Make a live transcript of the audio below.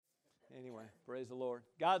Anyway, praise the Lord.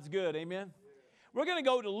 God's good, amen? We're going to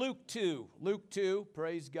go to Luke 2. Luke 2,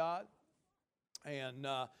 praise God. And,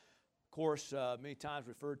 of course, many times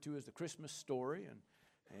referred to as the Christmas story.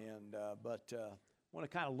 But I want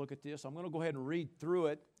to kind of look at this. I'm going to go ahead and read through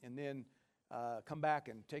it and then come back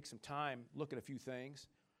and take some time, look at a few things.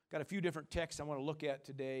 Got a few different texts I want to look at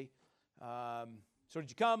today. So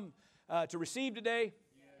did you come to receive today?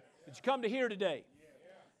 Yes. Did you come to hear today? Yes.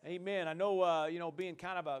 Amen. I know, being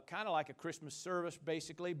kind of like a Christmas service,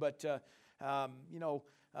 basically, but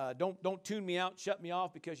don't tune me out, shut me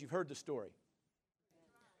off because you've heard the story,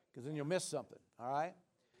 because then you'll miss something. All right.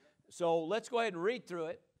 So let's go ahead and read through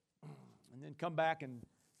it, and then come back and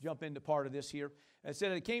jump into part of this here. It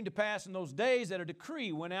said, it came to pass in those days that a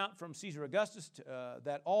decree went out from Caesar Augustus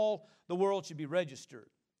that all the world should be registered.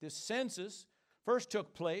 This census first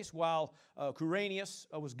took place while Quirinius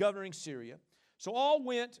was governing Syria. So all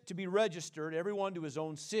went to be registered, everyone to his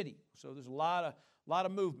own city. So there's a lot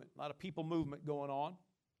of movement, a lot of people movement going on.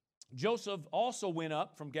 Joseph also went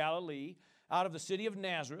up from Galilee out of the city of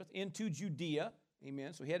Nazareth into Judea.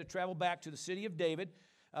 Amen. So he had to travel back to the city of David,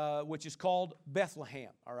 which is called Bethlehem.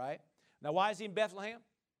 All right. Now, why is he in Bethlehem?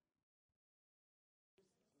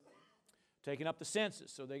 Taking up the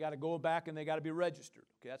census. So they got to go back and they got to be registered.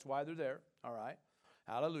 Okay, that's why they're there. All right.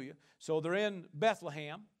 Hallelujah. So they're in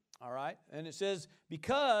Bethlehem. All right. And it says,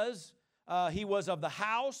 because he was of the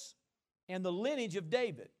house and the lineage of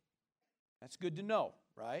David. That's good to know,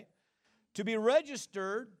 right? To be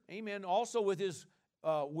registered, amen, also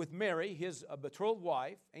with Mary, his betrothed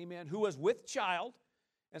wife, amen, who was with child.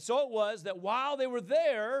 And so it was that while they were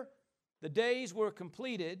there, the days were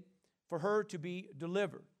completed for her to be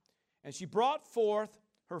delivered. And she brought forth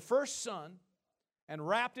her first son and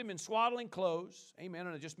wrapped him in swaddling clothes, amen,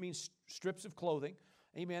 and it just means strips of clothing,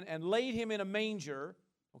 amen, and laid him in a manger,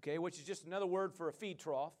 okay, which is just another word for a feed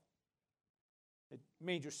trough.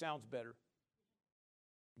 Manger sounds better.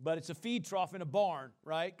 But it's a feed trough in a barn,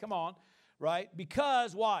 right? Come on, right?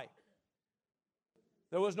 Because, why?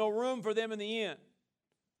 There was no room for them in the inn.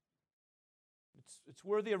 It's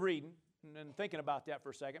worthy of reading and thinking about that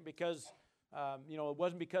for a second, because, it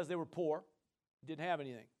wasn't because they were poor, didn't have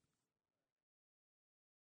anything.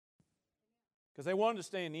 Because they wanted to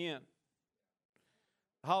stay in the inn.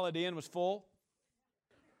 The Holiday Inn was full.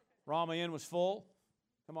 Rama Inn was full.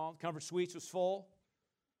 Come on, Comfort Suites was full.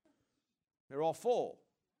 They were all full.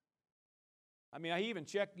 I mean, I even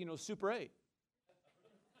checked, Super 8.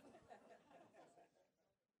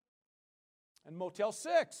 And Motel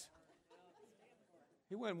 6.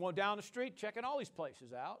 He went down the street checking all these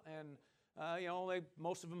places out. And,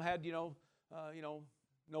 most of them had, no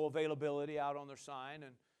availability out on their sign.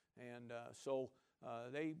 So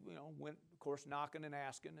they, went, of course, knocking and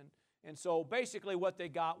asking. And so basically what they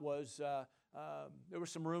got was there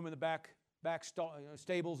was some room in the back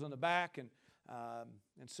stables in the back. And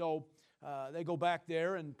so they go back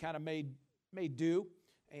there and kind of made do.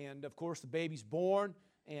 And, of course, the baby's born.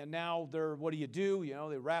 And now what do?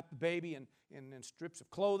 They wrap the baby in strips of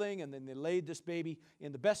clothing, and then they laid this baby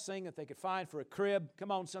in the best thing that they could find for a crib.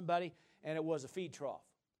 Come on, somebody. And it was a feed trough.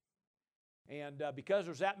 And because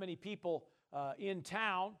there's that many people in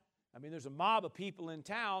town, I mean, there's a mob of people in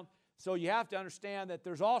town, so you have to understand that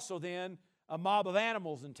there's also then a mob of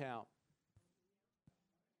animals in town.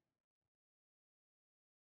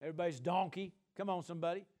 Everybody's donkey. Come on,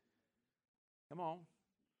 somebody. Come on.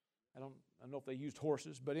 I don't know if they used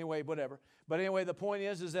horses, but anyway, whatever. But anyway, the point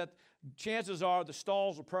is that chances are the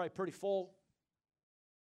stalls are probably pretty full.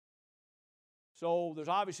 So there's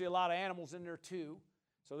obviously a lot of animals in there too.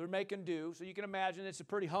 So they're making do. So you can imagine it's a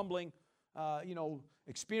pretty humbling,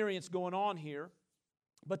 experience going on here.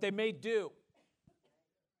 But they made do.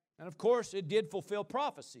 And of course, it did fulfill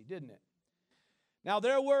prophecy, didn't it? Now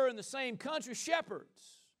there were in the same country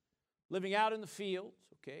shepherds living out in the fields,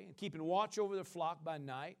 okay, and keeping watch over their flock by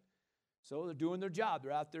night. So they're doing their job.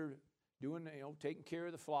 They're out there doing, taking care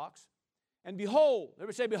of the flocks. And behold,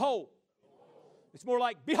 everybody say behold. Behold. It's more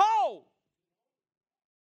like behold.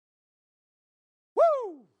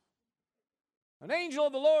 Woo! An angel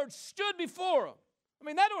of the Lord stood before them. I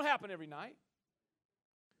mean, that don't happen every night.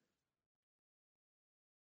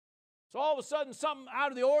 So all of a sudden, something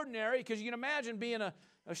out of the ordinary, because you can imagine being a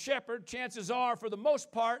shepherd, chances are, for the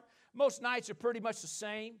most part, most nights are pretty much the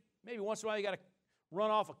same. Maybe once in a while you got to run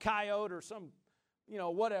off a coyote or some,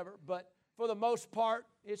 whatever. But for the most part,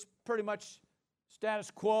 it's pretty much status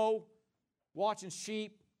quo, watching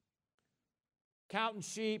sheep, counting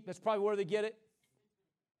sheep. That's probably where they get it.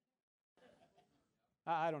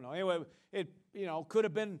 I don't know. Anyway, it, could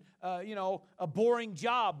have been, a boring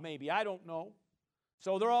job maybe. I don't know.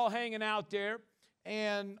 So they're all hanging out there.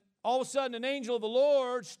 And all of a sudden an angel of the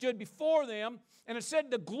Lord stood before them, and it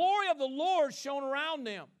said the glory of the Lord shone around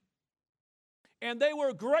them, and they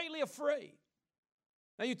were greatly afraid.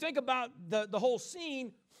 Now you think about the whole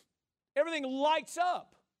scene, everything lights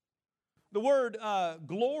up. The word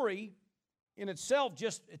glory in itself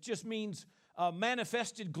just means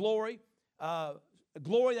manifested glory,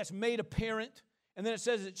 glory that's made apparent, and then it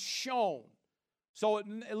says it's shone. So it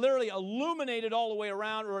literally illuminated all the way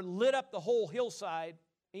around, or it lit up the whole hillside.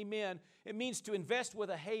 Amen. It means to invest with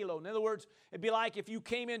a halo. In other words, it'd be like if you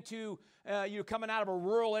came into, you're coming out of a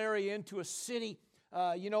rural area into a city,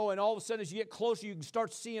 and all of a sudden as you get closer, you can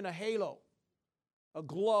start seeing a halo, a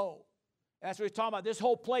glow. That's what he's talking about. This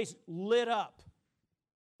whole place lit up.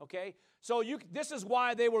 Okay? So this is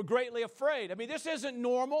why they were greatly afraid. I mean, this isn't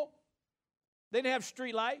normal. They didn't have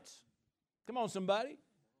street lights. Come on, somebody.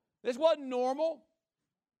 This wasn't normal.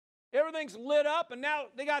 Everything's lit up, and now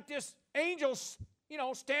they got this angel,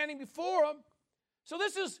 standing before them. So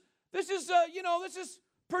this is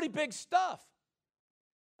pretty big stuff.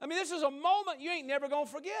 I mean, this is a moment you ain't never going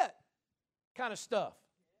to forget kind of stuff.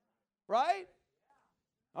 Right?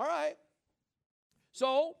 All right.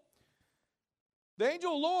 So the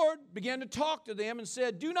angel of the Lord began to talk to them and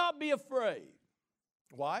said, do not be afraid.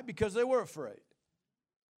 Why? Because they were afraid.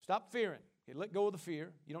 Stop fearing. Okay, let go of the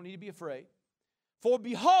fear. You don't need to be afraid. For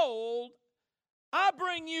behold, I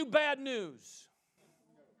bring you bad news.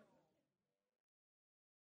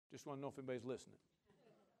 Just want to know if anybody's listening.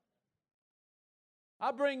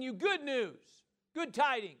 I bring you good news, good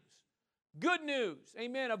tidings, good news,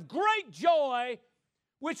 amen, of great joy,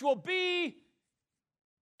 which will be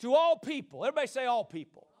to all people. Everybody say all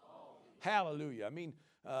people. Hallelujah. I mean,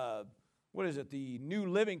 what is it? The New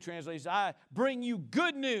Living Translation. I bring you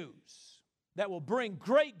good news that will bring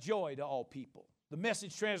great joy to all people. The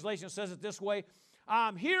Message translation says it this way.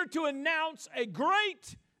 I'm here to announce a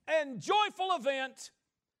great and joyful event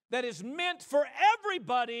that is meant for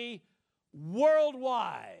everybody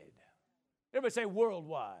worldwide. Everybody say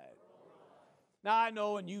worldwide. Now I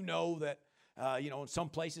know, and you know that, in some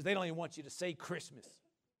places they don't even want you to say Christmas.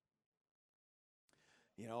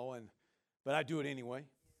 But I do it anyway.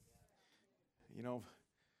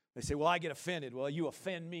 They say, well, I get offended. Well, you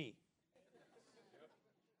offend me.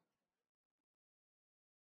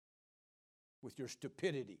 With your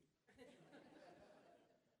stupidity.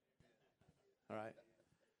 All right.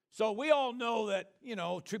 So we all know that,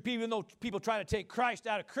 even though people try to take Christ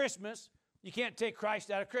out of Christmas, you can't take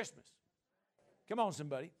Christ out of Christmas. Come on,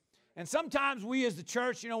 somebody. And sometimes we as the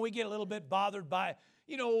church, we get a little bit bothered by,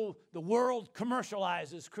 the world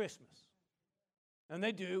commercializes Christmas. And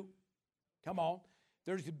they do. Come on.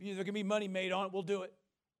 There can be money made on it. We'll do it.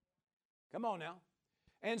 Come on now.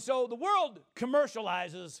 And so the world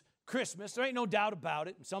commercializes Christmas. There ain't no doubt about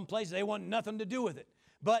it. In some places, they want nothing to do with it.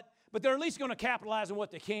 But they're at least going to capitalize on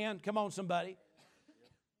what they can. Come on, somebody.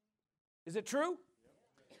 Is it true?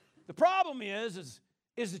 The problem is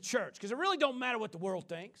the church, because it really don't matter what the world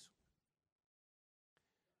thinks.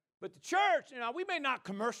 But the church, we may not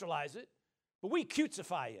commercialize it, but we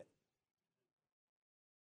cutesify it.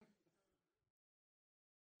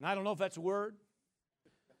 And I don't know if that's a word,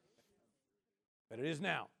 but it is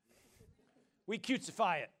now. We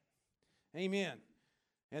cutesify it. Amen.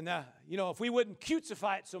 And, if we wouldn't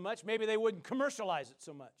cutesify it so much, maybe they wouldn't commercialize it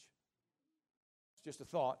so much. It's just a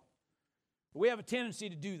thought. But we have a tendency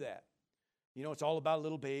to do that. It's all about a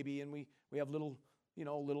little baby, and we have little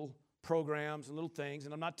programs and little things.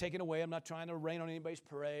 And I'm not trying to rain on anybody's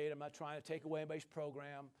parade. I'm not trying to take away anybody's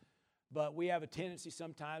program. But we have a tendency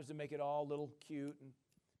sometimes to make it all a little cute. And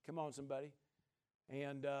come on, somebody.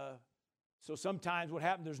 And so sometimes what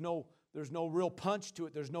happens, there's no real punch to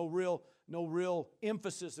it. There's no real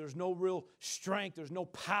emphasis. There's no real strength. There's no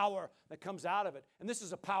power that comes out of it. And this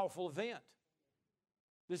is a powerful event.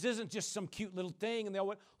 This isn't just some cute little thing and they all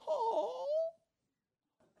went, oh.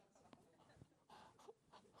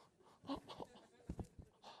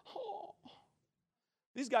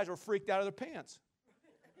 These guys were freaked out of their pants.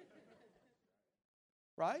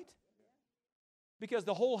 Right? Because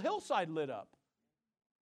the whole hillside lit up.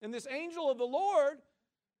 And this angel of the Lord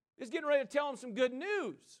is getting ready to tell them some good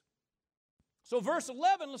news. So verse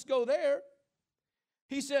 11, let's go there.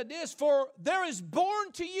 He said this, for there is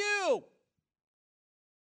born to you.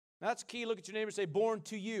 That's key. Look at your neighbor and say, born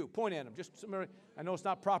to you. Point at him. Just somebody, I know it's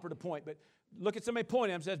not proper to point, but look at somebody,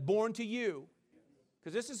 point at him and says, born to you.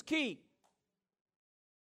 Because this is key.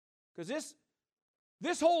 Because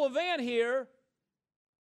this whole event here,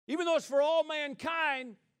 even though it's for all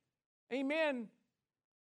mankind, amen,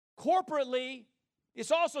 corporately,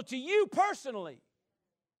 it's also to you personally.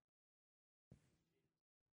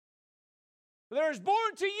 There is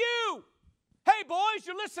born to you. Hey, boys,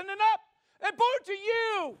 you're listening up. And born to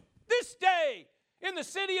you this day in the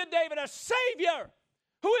city of David a Savior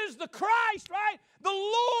who is the Christ, right? The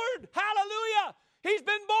Lord. Hallelujah. He's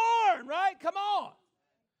been born, right? Come on.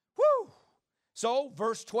 Whew. So,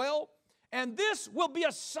 verse 12, and this will be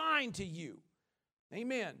a sign to you.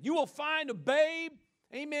 Amen. You will find a babe,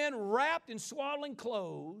 amen, wrapped in swaddling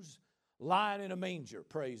clothes, lying in a manger.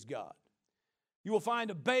 Praise God. You will find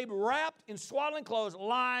a babe wrapped in swaddling clothes,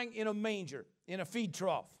 lying in a manger, in a feed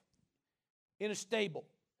trough, in a stable.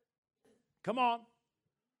 Come on.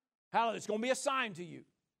 Hallelujah. It's going to be a sign to you.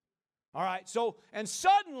 All right. So, and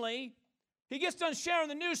suddenly, he gets done sharing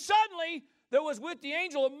the news. Suddenly, there was with the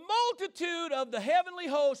angel a multitude of the heavenly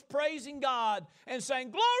host praising God and saying,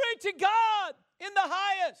 glory to God in the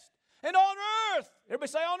highest, and on earth. Everybody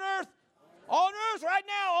say on earth. On earth right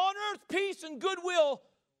now, on earth, peace and goodwill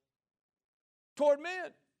toward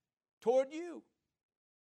men, toward you.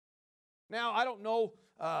 Now, I don't know,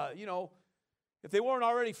 if they weren't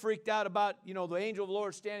already freaked out about, the angel of the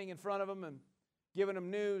Lord standing in front of them and giving them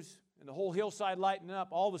news and the whole hillside lighting up,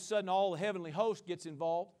 all of a sudden all the heavenly host gets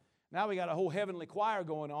involved. Now we got a whole heavenly choir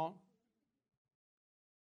going on.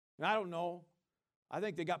 And I don't know. I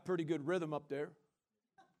think they got pretty good rhythm up there.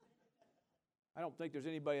 I don't think there's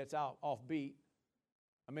anybody that's off beat.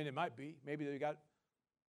 I mean, it might be. Maybe there's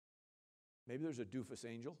a doofus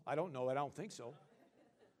angel. I don't know. I don't think so.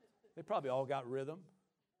 They probably all got rhythm.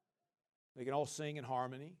 They can all sing in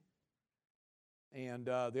harmony. And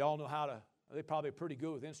they all know they're probably pretty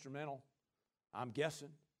good with instrumental, I'm guessing.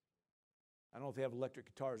 I don't know if they have electric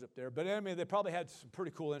guitars up there, but I mean, they probably had some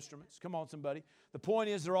pretty cool instruments. Come on, somebody. The point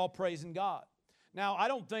is they're all praising God. Now, I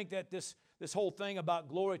don't think that this whole thing about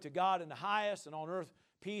glory to God in the highest and on earth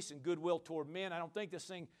peace and goodwill toward men, I don't think this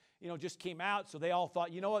thing, just came out so they all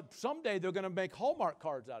thought, you know what, someday they're going to make Hallmark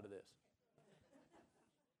cards out of this.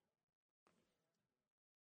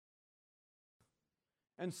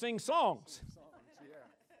 And sing songs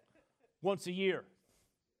once a year.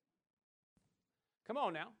 Come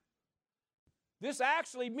on now. This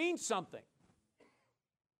actually means something.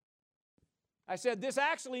 I said this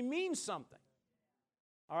actually means something.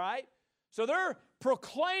 All right? So they're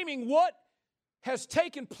proclaiming what has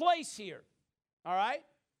taken place here. All right?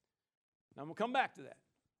 Now I'm going to come back to that.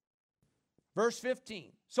 Verse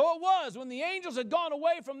 15. So it was when the angels had gone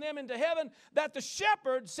away from them into heaven that the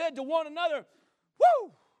shepherds said to one another,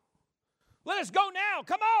 whoo! Let us go now,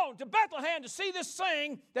 come on, to Bethlehem to see this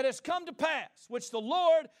thing that has come to pass, which the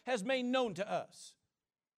Lord has made known to us.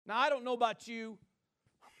 Now, I don't know about you,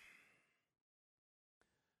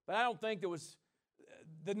 but I don't think there was,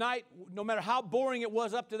 the night, no matter how boring it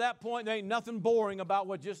was up to that point, there ain't nothing boring about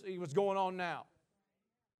what was going on now.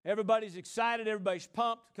 Everybody's excited, everybody's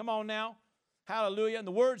pumped. Come on now. Hallelujah. And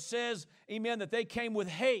the word says, amen, that they came with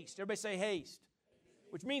haste. Everybody say haste.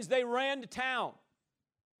 Which means they ran to town.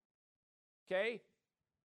 Okay?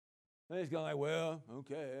 Then he's going like, well,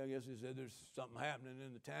 okay, I guess he said there's something happening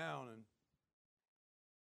in the town and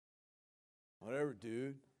whatever,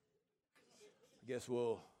 dude. I guess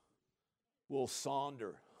we'll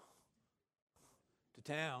saunter to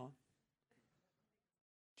town.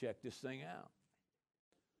 Check this thing out.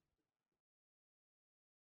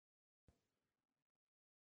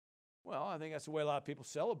 Well, I think that's the way a lot of people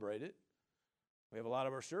celebrate it. We have a lot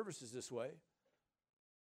of our services this way.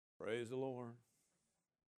 Praise the Lord.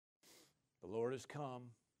 The Lord has come.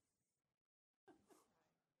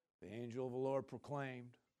 The angel of the Lord proclaimed.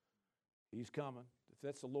 He's coming. If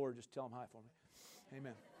that's the Lord, just tell him hi for me.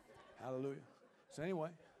 Amen. Hallelujah. So anyway,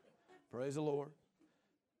 praise the Lord.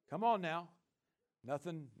 Come on now.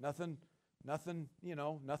 Nothing, nothing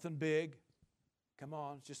big. Come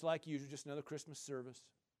on. It's just like usual, just another Christmas service.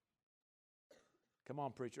 Come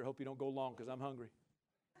on, preacher. I hope you don't go long because I'm hungry.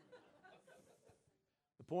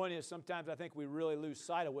 The point is, sometimes I think we really lose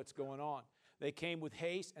sight of what's going on. They came with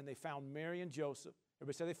haste and they found Mary and Joseph.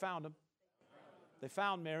 Everybody say they found them. They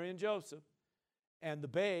found Mary and Joseph. And the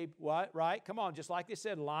babe, what? Right? Come on, just like they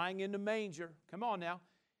said, lying in the manger. Come on now.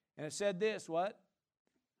 And it said this, what?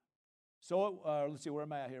 So, let's see, where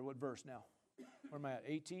am I at here? What verse now? Where am I at?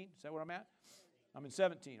 18? Is that where I'm at? I'm in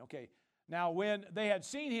 17. Okay. Now, when they had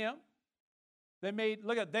seen him, they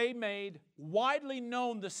made widely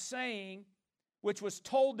known the saying which was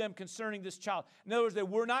told them concerning this child. In other words, they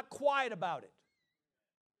were not quiet about it.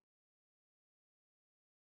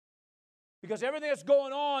 Because everything that's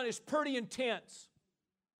going on is pretty intense.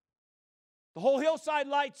 The whole hillside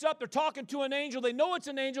lights up. They're talking to an angel. They know it's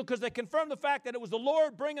an angel because they confirm the fact that it was the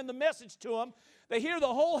Lord bringing the message to them. They hear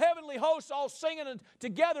the whole heavenly host all singing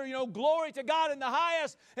together, glory to God in the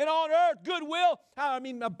highest, and on earth, goodwill.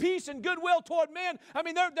 Peace and goodwill toward men.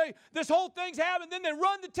 This whole thing's happening. Then they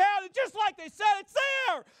run to town, and just like they said, it's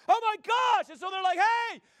there. Oh my gosh. And so they're like,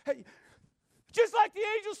 hey, just like the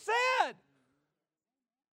angel said.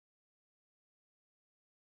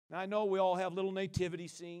 Now, I know we all have little nativity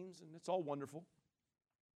scenes, and it's all wonderful.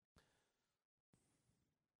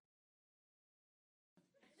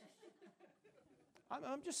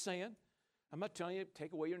 I'm just saying. I'm not telling you to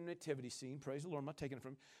take away your nativity scene. Praise the Lord. I'm not taking it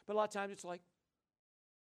from you. But a lot of times it's like,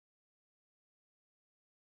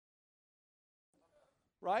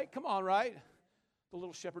 right? Come on, right? The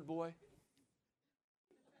little shepherd boy.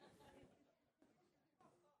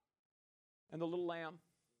 And the little lamb.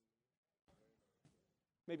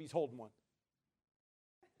 Maybe he's holding one.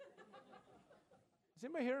 Is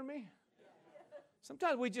anybody hearing me?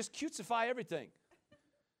 Sometimes we just cutesify everything.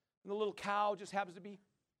 And the little cow just happens to be,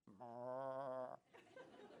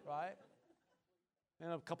 right?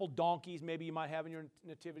 And a couple donkeys maybe you might have in your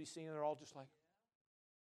nativity scene, and they're all just like.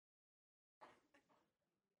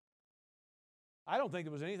 I don't think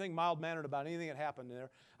there was anything mild-mannered about anything that happened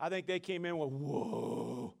there. I think they came in with,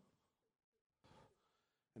 whoa.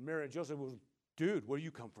 And Mary and Joseph was, dude, where do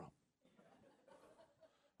you come from?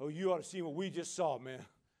 Oh, you ought to see what we just saw, man.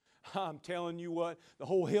 I'm telling you what, the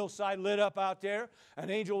whole hillside lit up out there.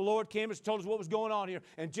 An angel of the Lord came and told us what was going on here.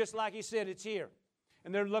 And just like he said, it's here.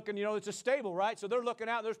 And they're looking, it's a stable, right? So they're looking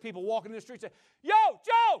out, and there's people walking in the streets saying, yo,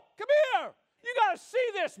 Joe, come here. You got to see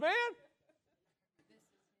this, man.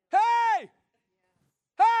 Hey,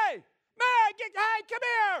 man, hey, come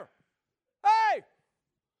here. Hey,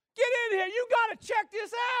 get in here. You got to check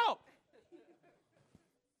this out.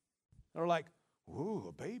 They're like, ooh,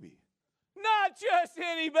 a baby. Not just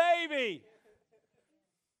any baby.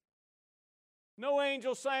 No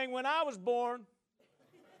angel sang when I was born.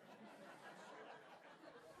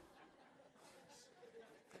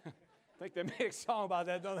 I think they made a song about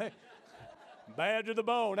that, don't they? Bad to the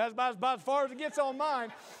bone. That's about as far as it gets on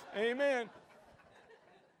mine. Amen.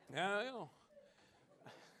 Now,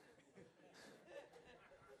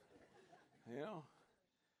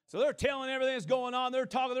 So they're telling everything that's going on. They're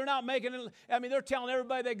talking. They're not making it. They're telling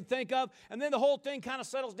everybody they can think of. And then the whole thing kind of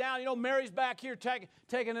settles down. Mary's back here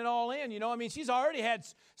taking it all in. She's already had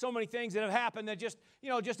so many things that have happened that just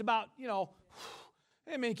about,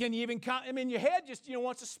 can you even, your head just,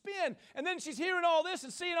 wants to spin. And then she's hearing all this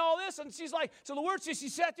and seeing all this. And she's like, so the word says she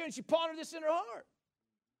sat there and she pondered this in her heart.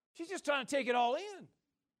 She's just trying to take it all in.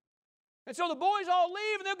 And so the boys all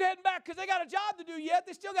leave and they're heading back because they got a job to do yet.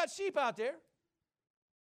 They still got sheep out there.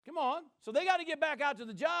 Come on. So they got to get back out to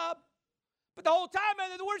the job. But the whole time, man,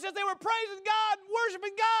 the word says they were praising God and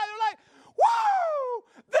worshiping God. They're like, woo!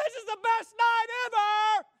 This is the best night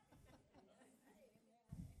ever!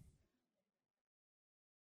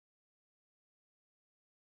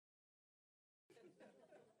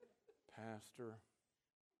 Pastor,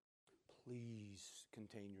 please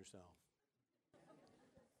contain yourself.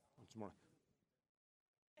 Once more.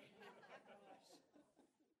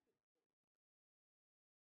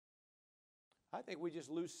 I think we just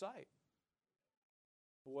lose sight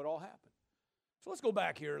of what all happened. So let's go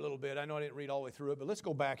back here a little bit. I know I didn't read all the way through it, but let's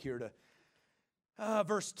go back here to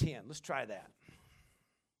verse 10. Let's try that.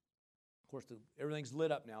 Of course, everything's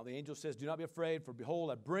lit up now. The angel says, do not be afraid, for behold,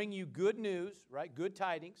 I bring you good news, right? Good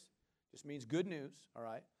tidings. Just means good news, all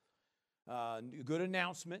right? Good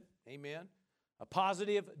announcement, amen. A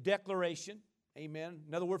positive declaration, amen.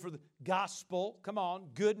 Another word for the gospel. Come on,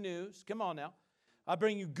 good news. Come on now. I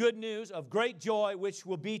bring you good news of great joy, which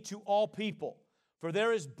will be to all people. For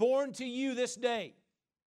there is born to you this day.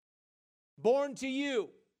 Born to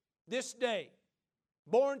you this day.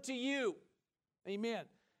 Born to you. Amen.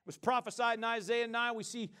 It was prophesied in Isaiah 9. We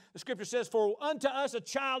see the scripture says, for unto us a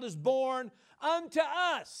child is born. Unto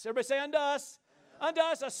us. Everybody say unto us. Unto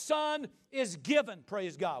us a son is given.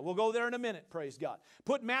 Praise God. We'll go there in a minute. Praise God.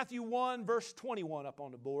 Put Matthew 1 verse 21 up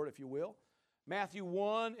on the board, if you will. Matthew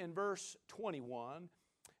 1 and verse 21.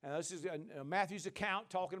 And this is Matthew's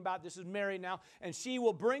account talking about, this is Mary now. And she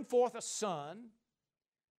will bring forth a son.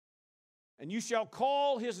 And you shall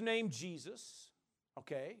call his name Jesus.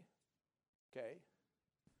 Okay.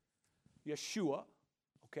 Yeshua.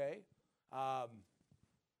 Okay.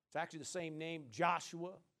 It's actually the same name.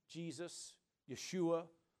 Joshua, Jesus, Yeshua.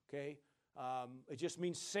 Okay. It just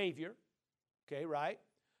means Savior. Okay, right?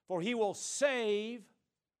 For he will save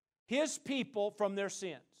his people from their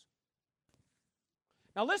sins.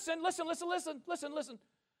 Now listen.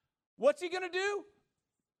 What's he going to do?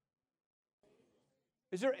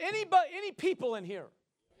 Is there any people in here?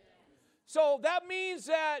 So that means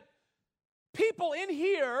that people in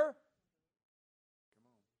here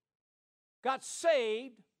got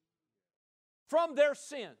saved from their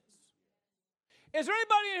sins. Is there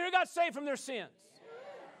anybody in here who got saved from their sins?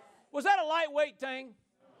 Was that a lightweight thing?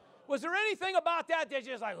 Was there anything about that that's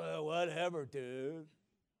just like, well, whatever, dude?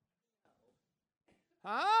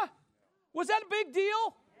 Huh? Was that a big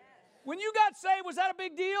deal? When you got saved, was that a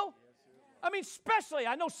big deal? I mean, especially,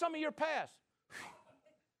 I know some of your past.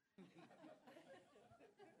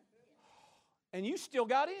 And you still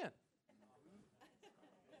got in.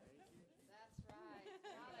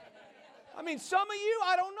 I mean, some of you,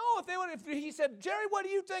 I don't know if they would, if he said, Jerry, what do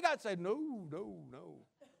you think? I'd say, no.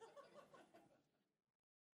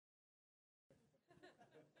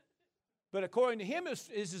 But according to him, this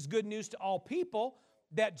is good news to all people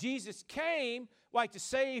that Jesus came like to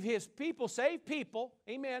save his people,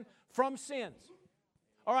 amen, from sins.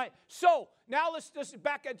 All right, so now let's just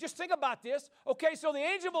back up. Just think about this. Okay, so the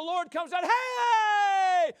angel of the Lord comes out.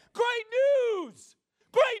 Hey, great news.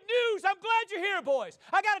 Great news. I'm glad you're here, boys.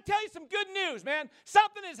 I got to tell you some good news, man.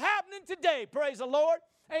 Something is happening today, praise the Lord.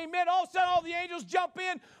 Amen. All of a sudden, all the angels jump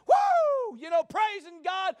in. Woo! You know, praising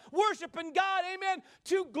God, worshiping God. Amen.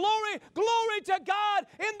 To glory to God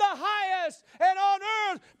in the highest, and on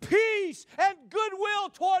earth, peace and goodwill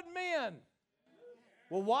toward men.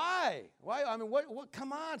 Well, why? Why? I mean, what?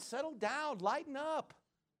 Come on, settle down, lighten up.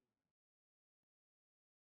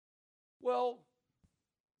 Well,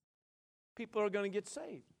 people are going to get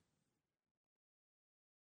saved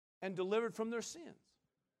and delivered from their sins.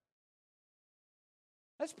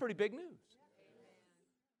 That's pretty big news.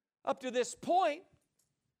 Up to this point,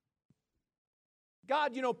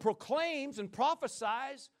 God, proclaims and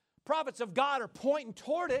prophesies. Prophets of God are pointing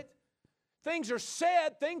toward it. Things are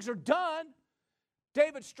said, things are done.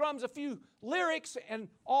 David strums a few lyrics and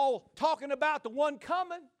all talking about the one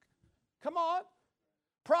coming. Come on.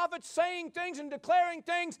 Prophets saying things and declaring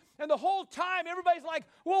things, and the whole time everybody's like,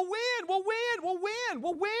 we'll win.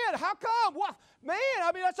 How come? What? Man,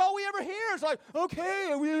 I mean, that's all we ever hear. It's like,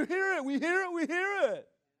 okay, we hear it.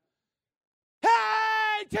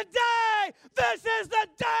 Hey, today, this is the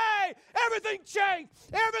day. Everything changed.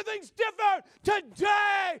 Everything's different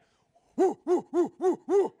today. Woo, woo, woo, woo,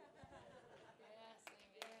 woo.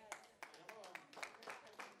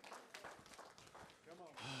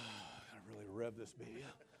 Rev this baby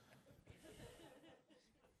up.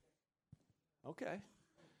 Okay.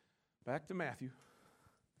 Back to Matthew.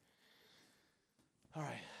 All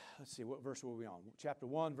right. Let's see. What verse were we on? Chapter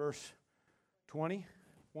 1, verse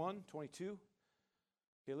 21, 22.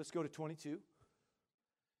 Okay, let's go to 22.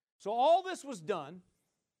 So all this was done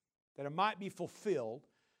that it might be fulfilled,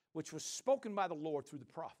 which was spoken by the Lord through the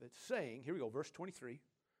prophet, saying, here we go, verse 23.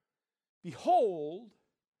 Behold,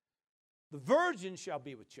 the virgin shall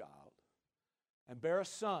be with child, and bear a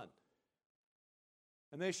son,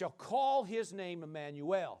 and they shall call his name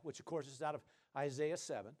Emmanuel, which of course is out of Isaiah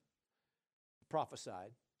 7,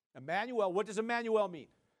 prophesied. Emmanuel, what does Emmanuel mean?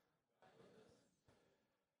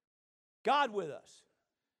 God with us.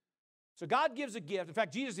 So God gives a gift. In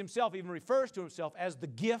fact, Jesus himself even refers to himself as the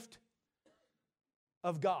gift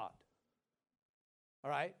of God. All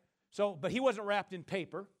right? So, but he wasn't wrapped in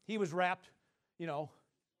paper. He was wrapped,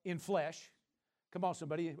 in flesh. Come on,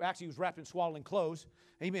 somebody. Actually, he was wrapped in swaddling clothes.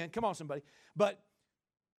 Amen. Come on, somebody. But,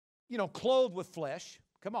 clothed with flesh.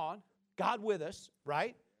 Come on. God with us,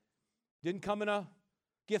 right? Didn't come in a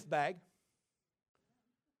gift bag.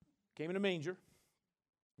 Came in a manger.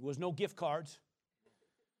 There was no gift cards.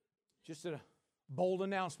 Just a bold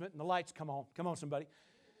announcement, and the lights come on. Come on, somebody.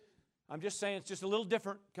 I'm just saying it's just a little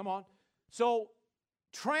different. Come on. So,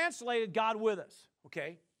 translated God with us,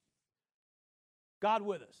 okay? God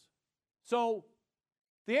with us. So,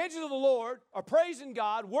 the angels of the Lord are praising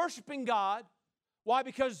God, worshiping God. Why?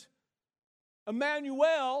 Because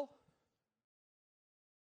Emmanuel,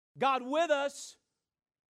 God with us,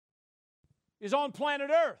 is on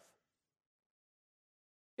planet Earth.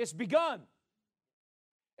 It's begun.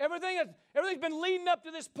 Everything's been leading up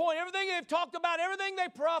to this point. Everything they've talked about, everything they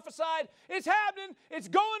prophesied, it's happening, it's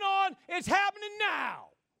going on, it's happening now.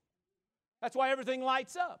 That's why everything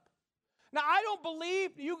lights up. Now, I don't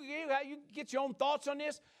believe, you get your own thoughts on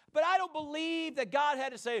this, but I don't believe that God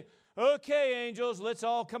had to say, okay, angels, let's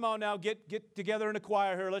all come on now, get together in a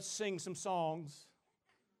choir here, let's sing some songs.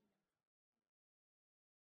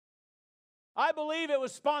 I believe it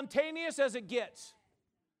was spontaneous as it gets.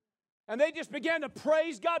 And they just began to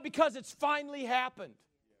praise God because it's finally happened.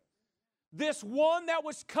 this one that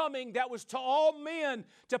was coming, that was to all men,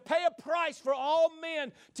 to pay a price for all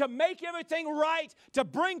men, to make everything right, to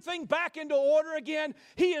bring things back into order again,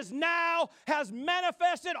 He is now, has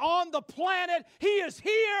manifested on the planet. He is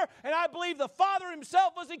here, and I believe the Father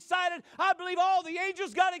Himself was excited. I believe all the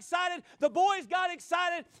angels got excited. The boys got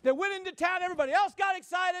excited. They went into town. Everybody else got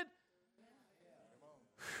excited.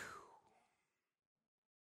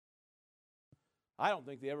 I don't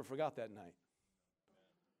think they ever forgot that night.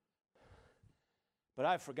 But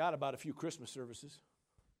I forgot about a few Christmas services.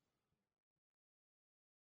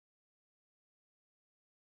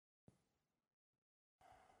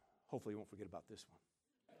 Hopefully you won't forget about this one.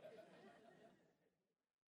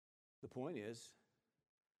 The point is,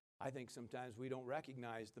 I think sometimes we don't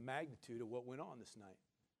recognize the magnitude of what went on this night.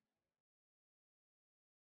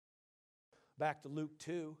 Back to Luke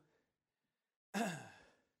 2.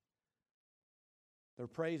 They're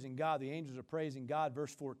praising God. The angels are praising God.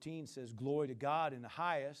 Verse 14 says, "Glory to God in the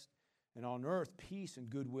highest, and on earth peace and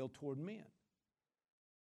goodwill toward men."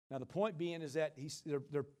 Now the point being is that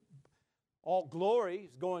they're all glory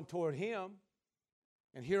is going toward Him.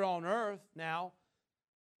 And here on earth now,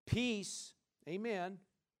 peace, amen,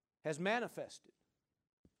 has manifested.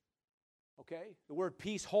 Okay? The word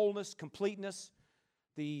peace, wholeness, completeness.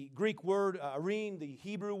 The Greek word, arene, the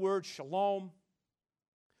Hebrew word, shalom,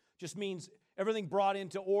 just means everything brought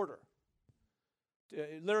into order.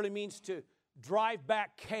 It literally means to drive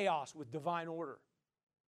back chaos with divine order.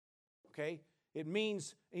 Okay? It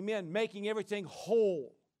means, amen, making everything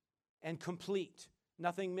whole and complete.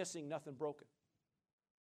 Nothing missing, nothing broken.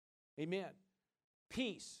 Amen.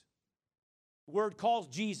 Peace. The word calls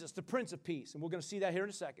Jesus the Prince of Peace, and we're going to see that here in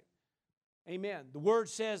a second. Amen. The word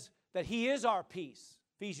says that He is our peace.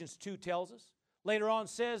 Ephesians 2 tells us. Later on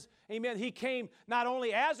says, amen, He came not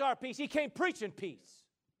only as our peace, He came preaching peace.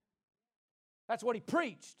 That's what He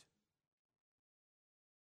preached.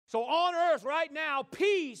 So on earth right now,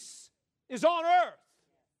 peace is on earth.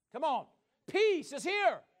 Come on. Peace is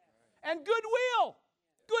here. And goodwill.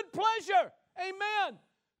 Good pleasure. Amen.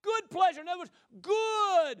 Good pleasure. In other words,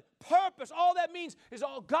 good purpose. All that means is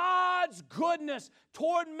all God's goodness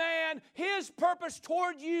toward man, His purpose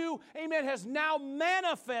toward you, amen, has now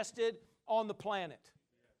manifested on the planet.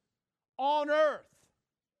 On earth.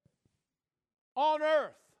 On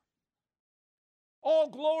earth. All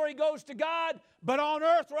glory goes to God, but on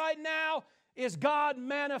earth right now is God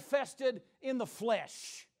manifested in the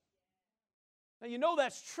flesh. Now you know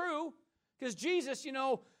that's true because Jesus, you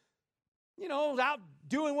know, out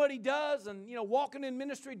doing what He does and, walking in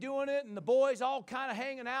ministry doing it, and the boys all kind of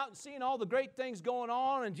hanging out and seeing all the great things going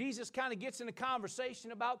on, and Jesus kind of gets in a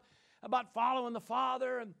conversation about following the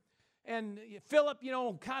Father, and Philip, he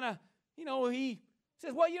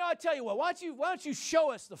says, well, I tell you what, why don't you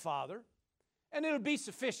show us the Father, and it'll be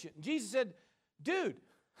sufficient. And Jesus said, dude,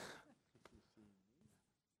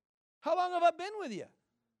 how long have I been with you?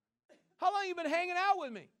 How long have you been hanging out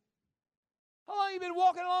with me? How long have you been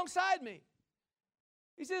walking alongside me?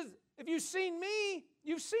 He says, if you've seen me,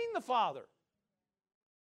 you've seen the Father.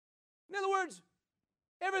 In other words,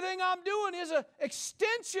 everything I'm doing is an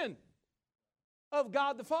extension of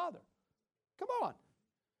God the Father. Come on.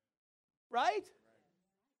 Right?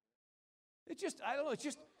 It's just, I don't know, it's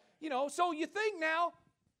just, so you think now,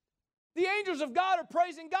 the angels of God are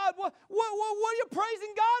praising God. What are you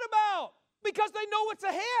praising God about? Because they know what's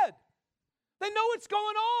ahead. They know what's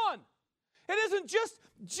going on. It isn't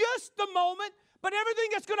just the moment, but everything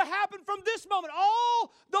that's going to happen from this moment.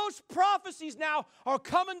 All those prophecies now are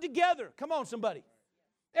coming together. Come on, somebody.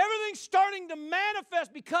 Everything's starting to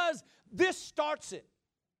manifest because this starts it.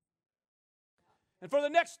 And for the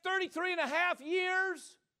next 33 and a half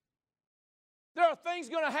years, there are things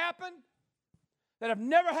going to happen that have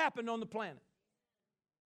never happened on the planet.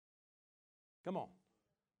 Come on.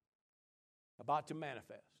 About to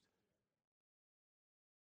manifest.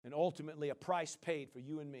 And ultimately a price paid for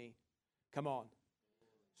you and me. Come on.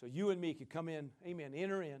 So you and me could come in, amen,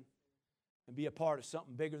 enter in and be a part of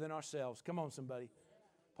something bigger than ourselves. Come on, somebody.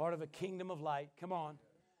 Part of a kingdom of light. Come on.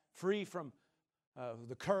 Free from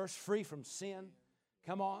the curse, free from sin.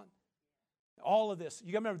 Come on. All of this.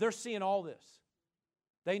 You got to remember, they're seeing all this.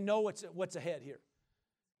 They know what's ahead here.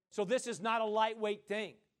 So this is not a lightweight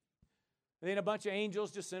thing. And then a bunch of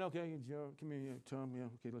angels just saying, okay, Joe, come here, Tom, yeah,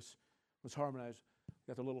 okay, let's harmonize.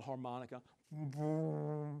 Got the little harmonica. Me.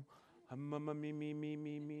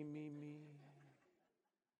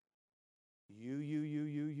 You.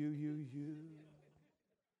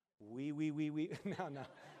 We. No.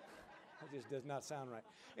 That just does not sound right.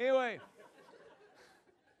 Anyway,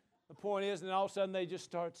 the point is, and all of a sudden they just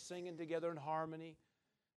start singing together in harmony.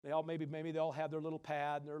 Maybe they all have their little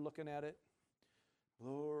pad and they're looking at it.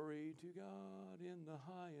 Glory to God in the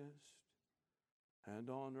highest, and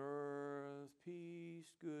on earth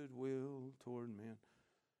peace, goodwill toward men.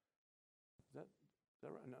 Is that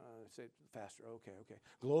right? No, say it faster. Okay.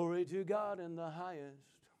 Glory to God in the highest,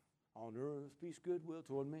 on earth peace, goodwill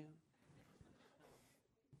toward men.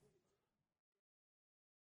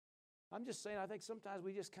 I'm just saying, I think sometimes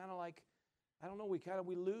we just kind of like, I don't know,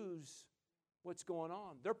 we lose what's going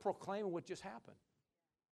on. They're proclaiming what just happened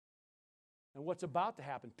and what's about to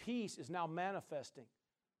happen. Peace is now manifesting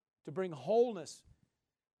to bring wholeness.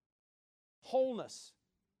 Wholeness.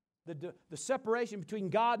 The separation between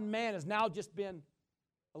God and man has now just been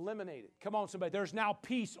eliminated. Come on, somebody. There's now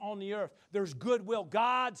peace on the earth. There's goodwill.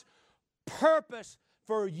 God's purpose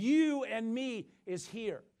for you and me is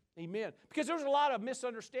here. Amen. Because there's a lot of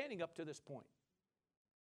misunderstanding up to this point.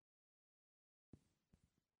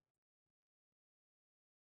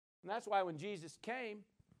 And that's why when Jesus came,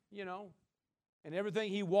 and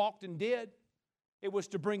everything He walked and did, it was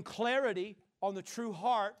to bring clarity on the true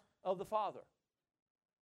heart of the Father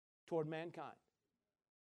toward mankind.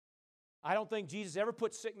 I don't think Jesus ever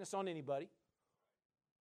put sickness on anybody.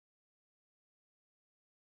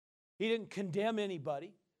 He didn't condemn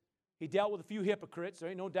anybody. He dealt with a few hypocrites. There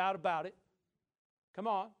ain't no doubt about it. Come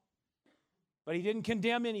on. But He didn't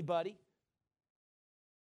condemn anybody.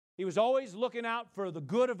 He was always looking out for the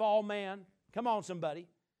good of all man. Come on, somebody.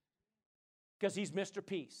 Because He's Mr.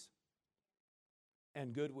 Peace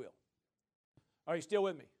and goodwill. Are you still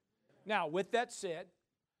with me? Now, with that said,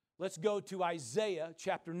 let's go to Isaiah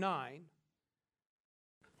chapter 9.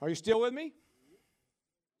 Are you still with me?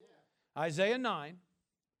 Yeah. Isaiah 9,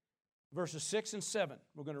 verses 6 and 7,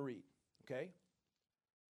 we're going to read. Okay?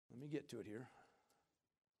 Let me get to it here.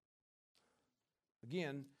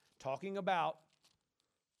 Again, talking about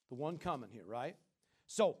the one coming here, right?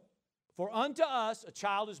 So, for unto us a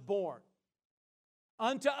child is born.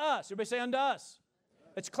 Unto us. Everybody say unto us.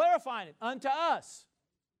 It's clarifying it. Unto us.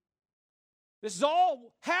 This is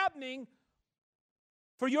all happening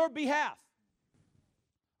for your behalf.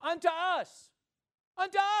 Unto us.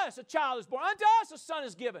 Unto us a child is born. Unto us a son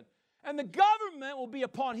is given. And the government will be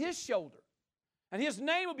upon His shoulder. And His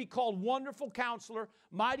name will be called Wonderful Counselor,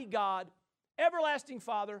 Mighty God, Everlasting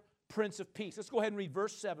Father, Prince of Peace. Let's go ahead and read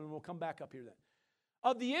verse 7 and we'll come back up here then.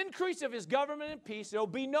 Of the increase of His government and peace, there will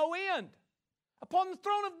be no end. Upon the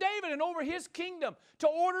throne of David and over His kingdom, to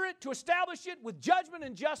order it, to establish it with judgment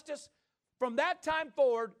and justice from that time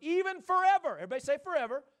forward, even forever. Everybody say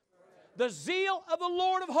forever. The zeal of the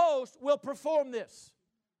Lord of hosts will perform this.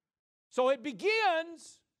 So it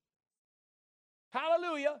begins,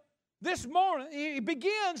 hallelujah, this morning. It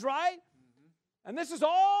begins, right? And this is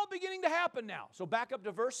all beginning to happen now. So back up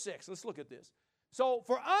to verse 6. Let's look at this. So,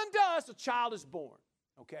 for unto us a child is born.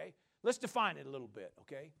 Okay? Let's define it a little bit.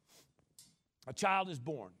 Okay? A child is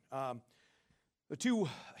born. The two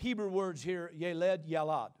Hebrew words here, Yeled,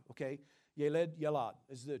 Yalad. Okay? Yeled, Yalad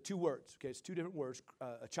is the two words. Okay? It's two different words.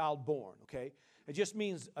 A child born. Okay? It just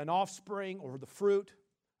means an offspring or the fruit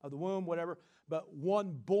of the womb, whatever. But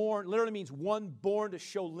one born, literally means one born to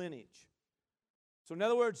show lineage. So in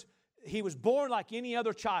other words, He was born like any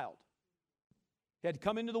other child. He had to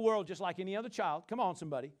come into the world just like any other child. Come on,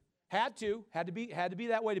 somebody. Had to be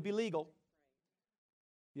that way to be legal.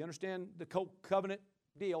 You understand the covenant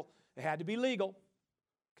deal? It had to be legal.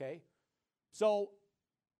 Okay? So,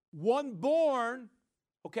 one born,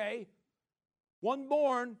 okay? One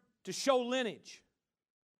born to show lineage.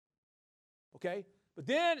 Okay? But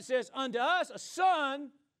then it says, unto us a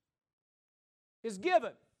son is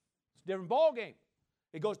given. It's a different ballgame.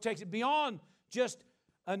 It takes it beyond just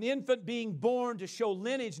an infant being born to show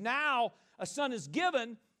lineage. Now, a son is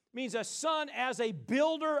given means a son as a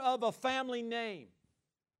builder of a family name.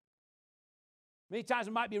 Many times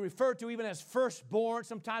it might be referred to even as firstborn.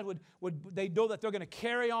 Sometimes they know that they're going to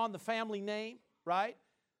carry on the family name, right?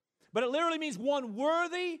 But it literally means one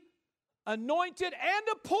worthy, anointed, and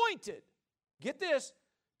appointed. Get this,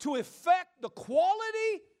 to effect the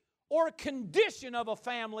quality or condition of a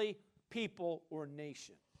family, people, or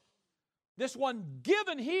nation. This one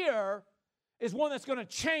given here is one that's going to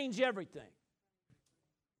change everything.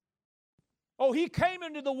 Oh, He came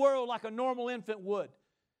into the world like a normal infant would.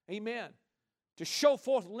 Amen. To show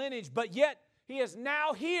forth lineage, but yet He is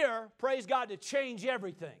now here, praise God, to change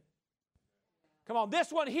everything. Come on,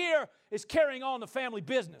 this one here is carrying on the family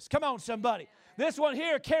business. Come on, somebody. This one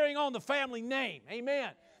here carrying on the family name.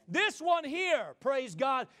 Amen. This one here, praise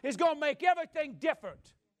God, is going to make everything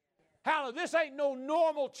different. Hallelujah. This ain't no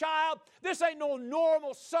normal child. This ain't no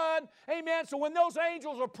normal son. Amen. So when those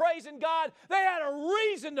angels were praising God, they had a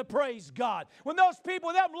reason to praise God. When those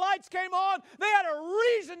people, them lights came on, they had a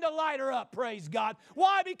reason to light her up, praise God.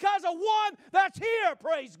 Why? Because of one that's here,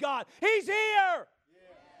 praise God. He's here.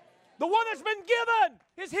 The one that's been given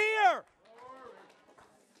is here.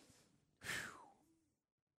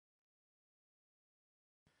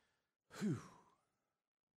 Whew.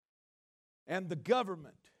 And the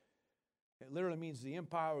government. It literally means the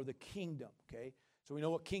empire or the kingdom, okay? So we know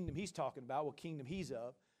what kingdom he's talking about, what kingdom he's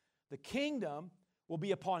of. The kingdom will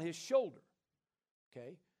be upon his shoulder,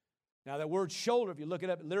 okay? Now that word shoulder, if you look it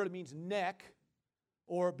up, it literally means neck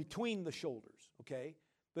or between the shoulders, okay?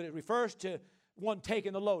 But it refers to one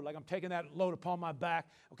taking the load, like I'm taking that load upon my back.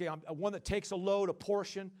 Okay, I'm one that takes a load, a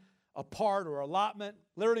portion, a part, or allotment.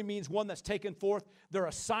 Literally means one that's taken forth their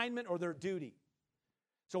assignment or their duty.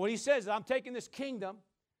 So what he says is, I'm taking this kingdom,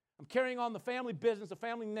 I'm carrying on the family business, the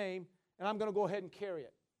family name, and I'm going to go ahead and carry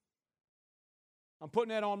it. I'm putting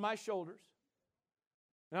that on my shoulders,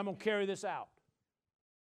 and I'm going to carry this out.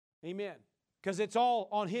 Amen. Because it's all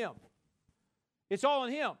on him. It's all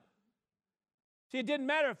on him. See, it didn't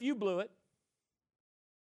matter if you blew it.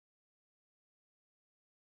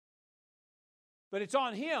 But it's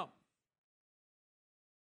on him.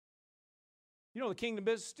 You know, the kingdom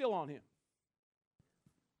business is still on him.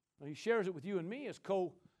 Now, he shares it with you and me as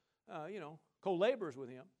co-laborers with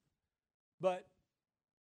him. But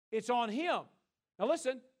it's on him. Now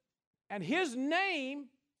listen, and his name,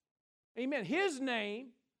 amen, his name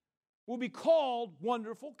will be called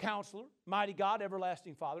Wonderful Counselor, Mighty God,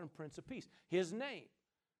 Everlasting Father, and Prince of Peace. His name.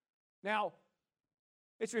 Now,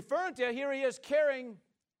 it's referring to, here he is carrying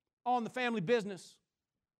on the family business,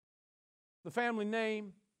 the family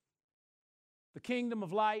name, the kingdom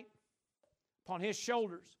of light upon his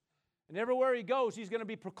shoulders. And everywhere he goes, he's going to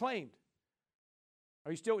be proclaimed.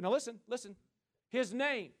 Are you still? Now listen. His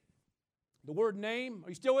name. The word name, are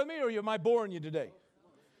you still with me, or am I boring you today?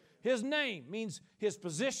 His name means his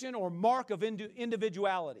position or mark of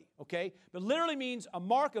individuality, okay? But literally means a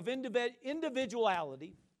mark of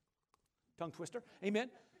individuality. Tongue twister. Amen.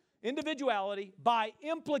 Individuality, by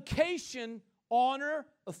implication, honor,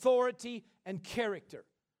 authority, and character.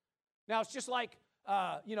 Now, it's just like,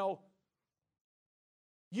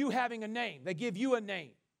 you having a name. They give you a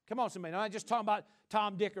name. Come on, somebody. I'm not just talking about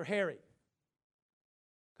Tom, Dick, or Harry.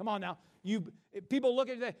 Come on now. People look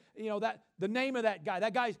at the name of that guy.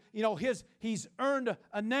 That guy's, he's earned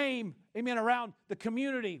a name, amen, around the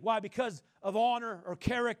community. Why? Because of honor or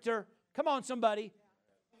character. Come on, somebody.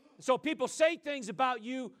 So people say things about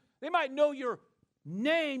you. They might know your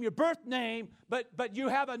name, your birth name, but you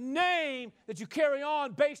have a name that you carry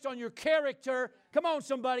on based on your character. Come on,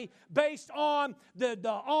 somebody. Based on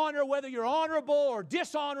the honor, whether you're honorable or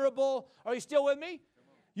dishonorable. Are you still with me?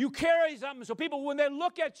 You carry something. So people, when they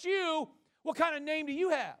look at you, what kind of name do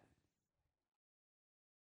you have?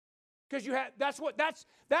 Because you have, that's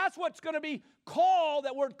what's going to be called.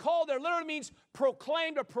 That word called there literally means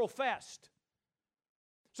proclaimed or professed.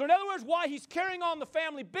 So in other words, while he's carrying on the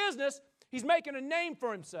family business, he's making a name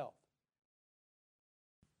for himself.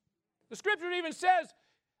 The scripture even says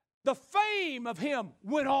the fame of him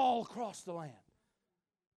went all across the land.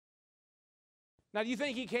 Now, do you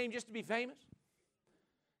think he came just to be famous?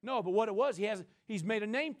 No, but what it was, he's made a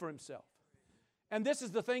name for himself. And this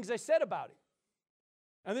is the things they said about him.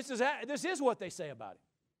 And this is what they say about him.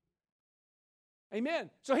 Amen.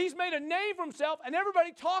 So he's made a name for himself, and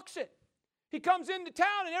everybody talks it. He comes into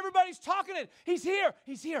town and everybody's talking it. He's here.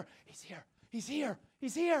 He's here. He's here. He's here.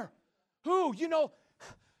 He's here. Who?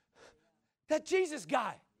 That Jesus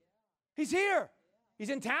guy. He's here. He's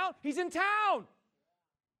in town. He's in town.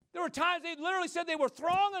 There were times they literally said they were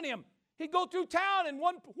thronging him. He'd go through town and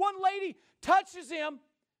one lady touches him.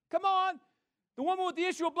 Come on. The woman with the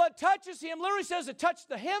issue of blood touches him. Literally says it touched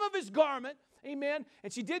the hem of his garment. Amen.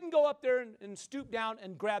 And she didn't go up there and stoop down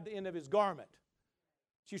and grab the end of his garment.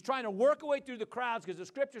 She was trying to work her way through the crowds because the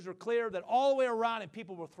scriptures are clear that all the way around him,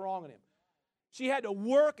 people were thronging him. She had to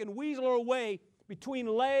work and weasel her way between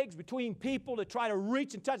legs, between people to try to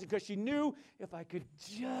reach and touch it because she knew if I could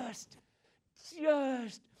just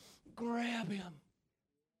grab him,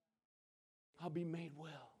 I'll be made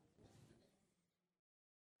well.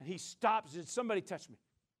 And he stops and says, somebody touch me.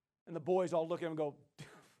 And the boys all look at him and go,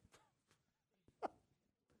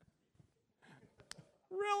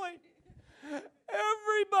 really?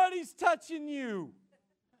 Everybody's touching you.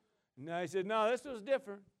 And I said, no, this was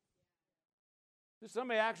different. There's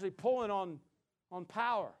somebody actually pulling on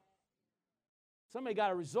power. Somebody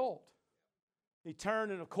got a result. He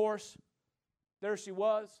turned, and of course, there she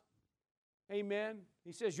was. Amen.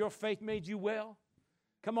 He says, your faith made you well.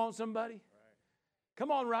 Come on, somebody. Right.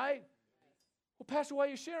 Come on, right? Well, Pastor, why are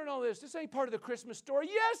you sharing all this? This ain't part of the Christmas story.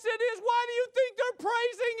 Yes, it is. Why do you think they're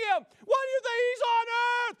praising Him? Why do you think He's on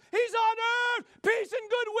earth? He's on earth. Peace and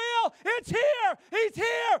goodwill. It's here. He's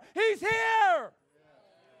here. He's here.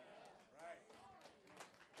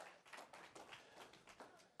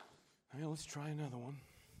 Right, let's try another one.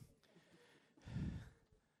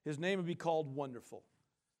 His name would be called Wonderful.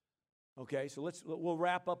 Okay, so we'll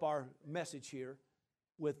wrap up our message here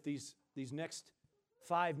with these next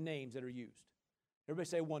 5 names that are used. Everybody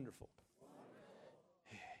say wonderful.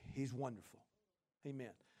 He's wonderful.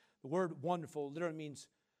 Amen. The word wonderful literally means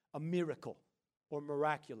a miracle or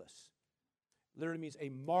miraculous. Literally means a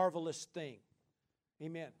marvelous thing.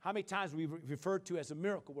 Amen. How many times have we referred to as a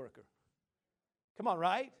miracle worker? Come on,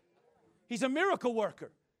 right? He's a miracle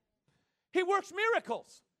worker. He works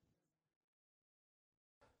miracles.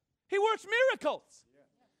 He works miracles.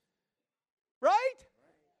 Right?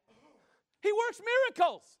 He works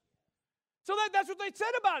miracles. So that's what they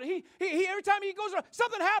said about it. He every time he goes around,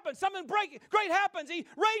 something happens, something great happens. He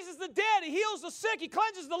raises the dead, he heals the sick, he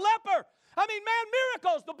cleanses the leper. I mean, man,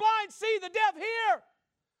 miracles. The blind see, the deaf hear.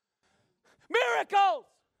 Miracles.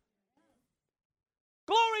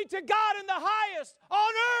 Glory to God in the highest,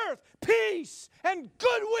 on earth, peace and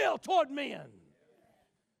goodwill toward men.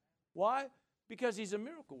 Why? Because He's a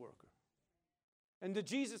miracle worker. And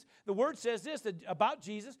the Word says this about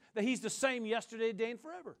Jesus, that He's the same yesterday, today, and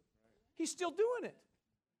forever. He's still doing it.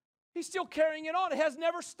 He's still carrying it on. It has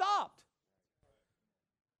never stopped.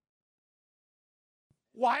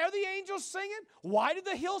 Why are the angels singing? Why did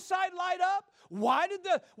the hillside light up? Why did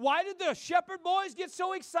the shepherd boys get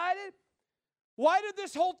so excited? Why did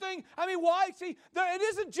this whole thing, I mean, why? See,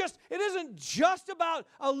 it isn't just about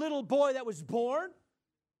a little boy that was born.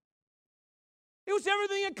 It was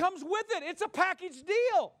everything that comes with it. It's a package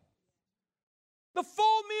deal. The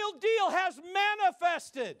full meal deal has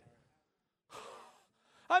manifested.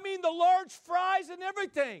 I mean, the large fries and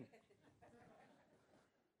everything.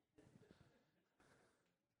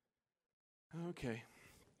 Okay.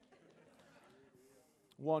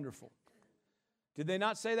 Wonderful. Did they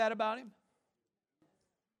not say that about Him?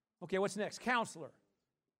 Okay, what's next? Counselor.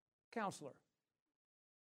 Counselor.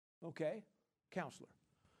 Okay, counselor.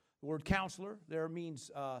 The word counselor there means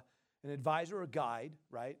an advisor or guide,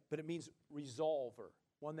 right? But it means resolver,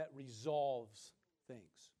 one that resolves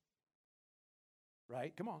things.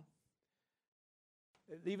 Right? Come on.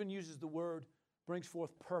 It even uses the word brings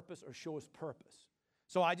forth purpose or shows purpose.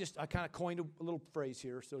 So I kind of coined a little phrase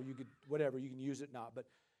here, so you could, whatever, you can use it not. But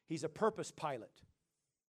He's a purpose pilot.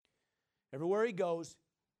 Everywhere He goes,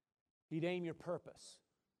 He'd aim your purpose.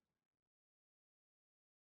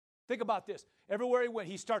 Think about this. Everywhere He went,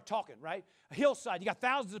 He'd start talking, right? A hillside, you got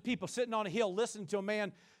thousands of people sitting on a hill listening to a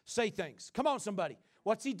man say things. Come on, somebody.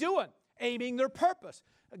 What's He doing? Aiming their purpose.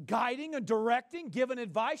 Guiding and directing, giving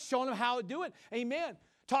advice, showing them how to do it. Amen.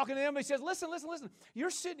 Talking to them, He says, listen. You're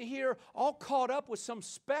sitting here all caught up with some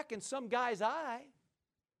speck in some guy's eye.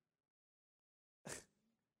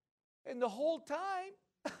 And the whole time,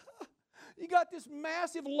 you got this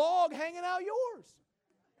massive log hanging out yours.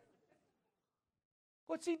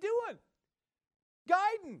 What's He doing?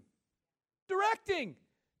 Guiding, directing.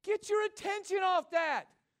 Get your attention off that.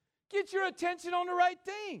 Get your attention on the right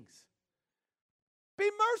things. Be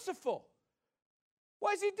merciful.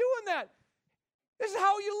 Why is He doing that? This is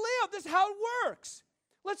how you live. This is how it works.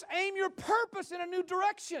 Let's aim your purpose in a new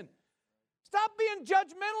direction. Stop being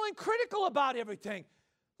judgmental and critical about everything.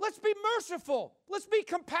 Let's be merciful. Let's be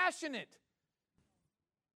compassionate.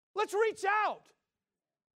 Let's reach out.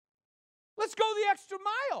 Let's go the extra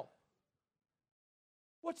mile.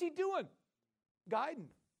 What's He doing? Guiding.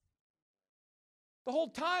 The whole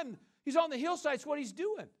time He's on the hillside, it's what He's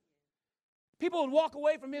doing. People would walk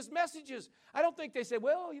away from His messages. I don't think they say,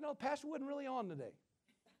 well, Pastor wasn't really on today.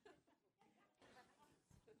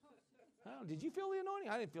 Oh, did you feel the anointing?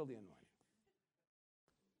 I didn't feel the anointing.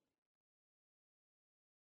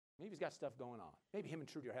 Maybe he's got stuff going on. Maybe him and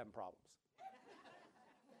Trudy are having problems.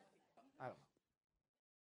 I don't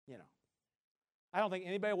know. I don't think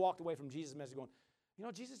anybody walked away from Jesus' message going,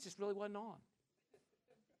 Jesus just really wasn't on.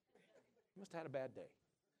 He must have had a bad day.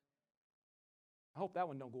 I hope that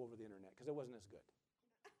one don't go over the internet because it wasn't as good.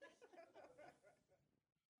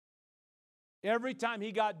 Every time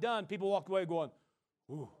He got done, people walked away going,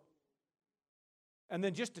 ooh. And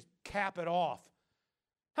then just to cap it off,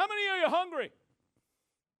 how many are you hungry?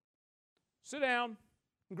 Sit down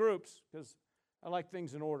in groups because I like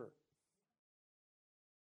things in order.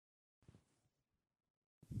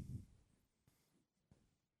 A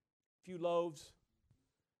few loaves,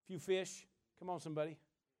 a few fish. Come on, somebody.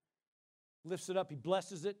 Lifts it up. He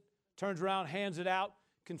blesses it. Turns around, hands it out.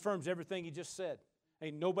 Confirms everything he just said.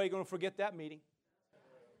 Ain't nobody going to forget that meeting.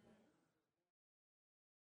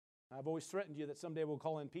 I've always threatened you that someday we'll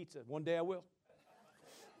call in pizza. One day I will.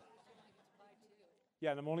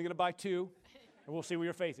 Yeah, and I'm only going to buy 2, and we'll see where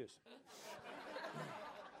your faith is.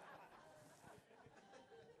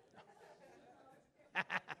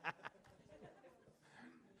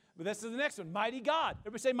 But this is the next one. Mighty God.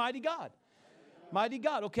 Everybody say mighty God. Mighty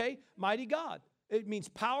God, okay? Mighty God. It means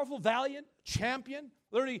powerful, valiant, champion.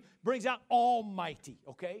 Literally brings out almighty,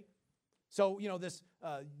 okay? So, you know, this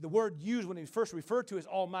the word used when he first referred to as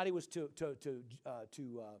almighty was to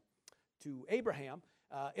Abraham,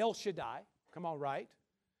 El Shaddai. Come on, right?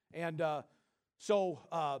 And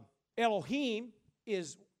so Elohim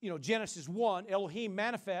is, you know, Genesis 1. Elohim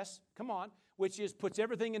manifests, come on, which is puts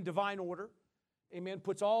everything in divine order. Amen.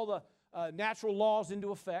 Puts all the natural laws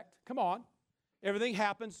into effect. Come on. Everything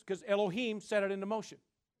happens because Elohim set it into motion.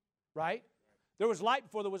 Right? There was light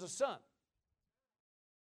before there was a sun.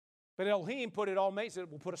 But Elohim put it all made, said,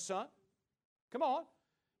 we'll put a sun. Come on.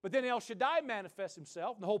 But then El Shaddai manifests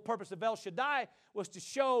himself. And the whole purpose of El Shaddai was to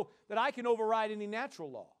show that I can override any natural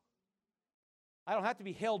law. I don't have to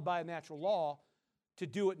be held by a natural law to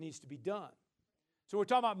do what needs to be done. So we're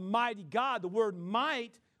talking about mighty God. The word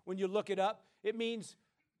might, when you look it up, it means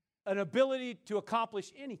an ability to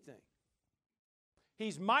accomplish anything.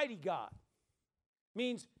 He's mighty God.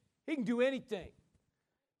 Means he can do anything.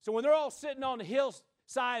 So when they're all sitting on the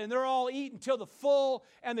hillside and they're all eating till the full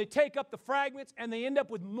and they take up the fragments and they end up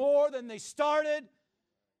with more than they started,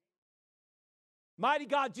 mighty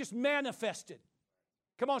God just manifested.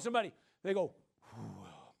 Come on, somebody. They go,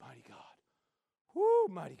 mighty God. Whoo,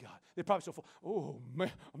 mighty God. They're probably so full. Oh,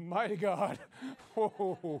 mighty God.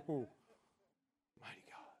 Oh, mighty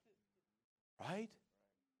God. Right?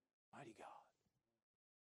 Mighty God.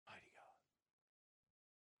 Mighty God.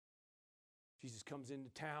 Jesus comes into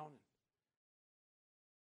town.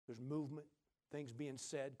 There's movement. Things being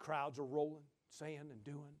said. Crowds are rolling, saying and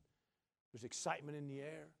doing. There's excitement in the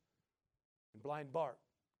air. And blind Bart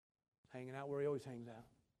hanging out where he always hangs out.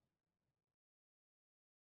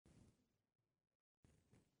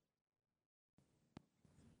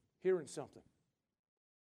 Hearing something.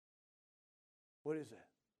 What is that?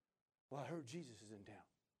 Well, I heard Jesus is in town.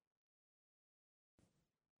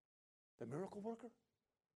 The miracle worker?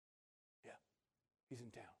 Yeah, he's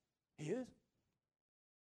in town. He is?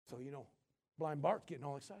 So, you know, blind Bart's getting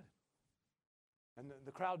all excited. And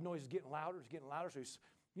the crowd noise is getting louder, so he's,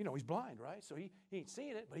 you know, he's blind, right? So he ain't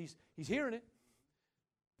seeing it, but he's hearing it.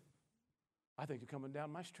 I think they're coming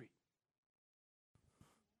down my street.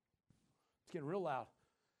 It's getting real loud.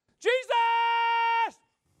 Jesus!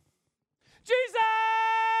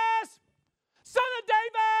 Jesus! Son of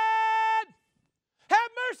David!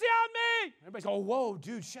 Have mercy on me! Everybody's going, whoa,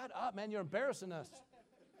 dude, shut up, man. You're embarrassing us.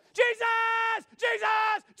 Jesus!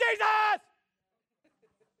 Jesus! Jesus!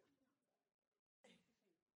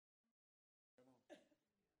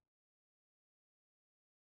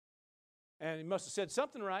 And he must have said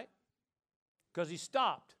something right because he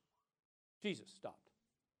stopped. Jesus stopped.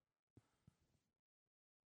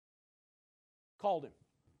 Called him.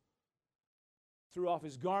 Threw off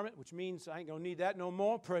his garment, which means I ain't going to need that no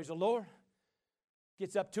more. Praise the Lord.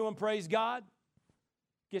 Gets up to him, praise God.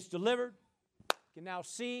 Gets delivered. Can now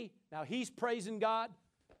see. Now he's praising God.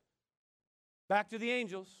 Back to the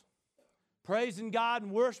angels. Praising God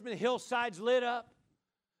and worshiping. The hillsides lit up.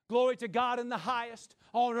 Glory to God in the highest.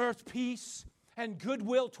 On earth peace and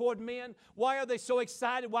goodwill toward men. Why are they so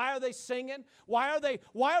excited? Why are they singing? Why are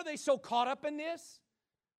they so caught up in this?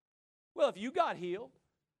 Well, if you got healed,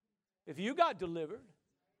 if you got delivered,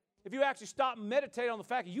 if you actually stop and meditate on the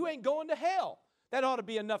fact that you ain't going to hell, that ought to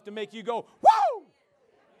be enough to make you go, whoa!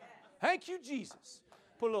 Thank you, Jesus.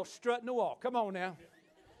 Put a little strut in the wall. Come on now.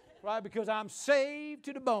 Right? Because I'm saved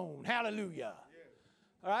to the bone. Hallelujah.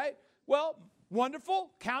 All right? Well,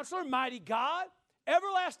 wonderful, Counselor, mighty God,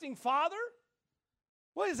 everlasting Father.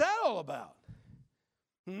 What is that all about?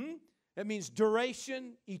 That means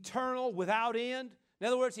duration, eternal, without end. In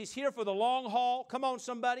other words, he's here for the long haul. Come on,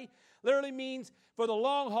 somebody. Literally means for the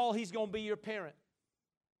long haul, he's going to be your parent.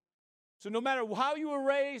 So no matter how you were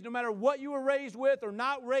raised, no matter what you were raised with or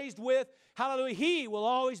not raised with, hallelujah, he will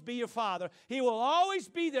always be your father. He will always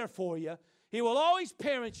be there for you. He will always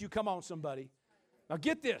parent you. Come on, somebody. Now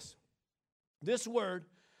get this. This word,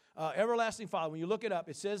 everlasting Father, when you look it up,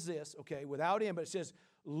 it says this, okay, without end, but it says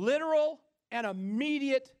literal and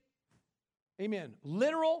immediate, amen,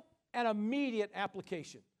 literal and immediate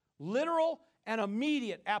application. Literal and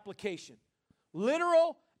immediate application.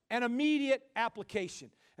 Literal and immediate application.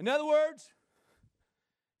 In other words,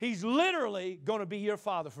 He's literally going to be your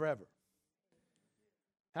Father forever.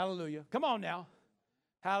 Hallelujah. Come on now.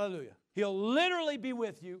 Hallelujah. He'll literally be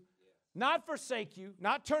with you, not forsake you,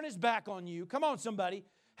 not turn His back on you. Come on, somebody.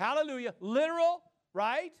 Hallelujah. Literal,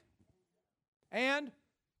 right? And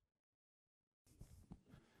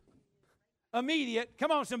immediate. Come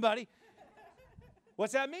on, somebody.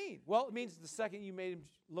 What's that mean? Well, it means the second you made Him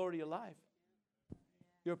Lord of your life,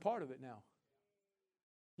 you're a part of it now.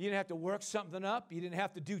 You didn't have to work something up. You didn't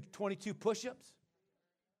have to do 22 push-ups,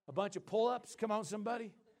 a bunch of pull-ups. Come on,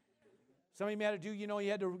 somebody. Some of you had to do, you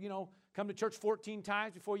had to, come to church 14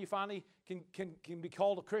 times before you finally can be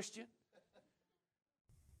called a Christian.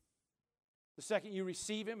 The second you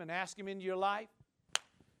receive Him and ask Him into your life.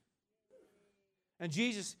 And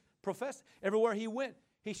Jesus professed everywhere He went,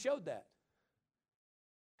 He showed that.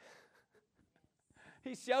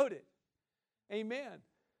 He showed it. Amen.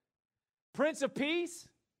 Prince of Peace.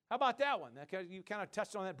 How about that one? You kind of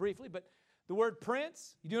touched on that briefly, but the word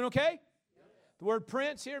prince, you doing okay? Yep. The word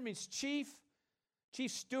prince here means chief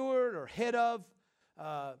steward or head of.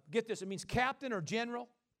 Get this, it means captain or general.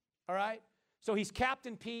 All right? So He's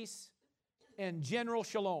Captain Peace and General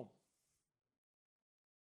Shalom.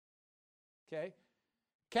 Okay?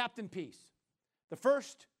 Captain Peace. The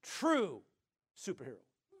first true superhero.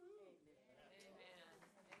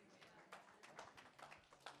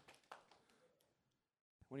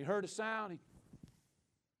 When he heard a sound,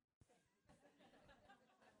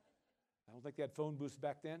 I don't think they had phone booths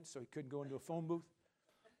back then, so he couldn't go into a phone booth.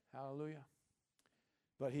 Hallelujah.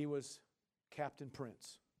 But he was Captain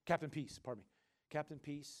Peace, Captain Peace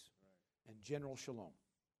and General Shalom.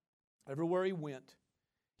 Everywhere he went,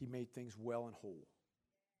 he made things well and whole.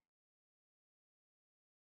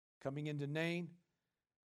 Coming into Nain,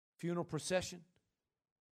 funeral procession.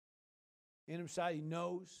 Inside, he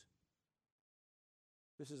knows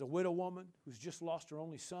this is a widow woman who's just lost her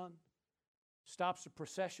only son. Stops the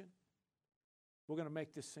procession. We're going to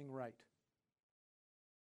make this thing right.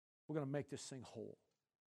 We're going to make this thing whole.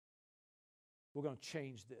 We're going to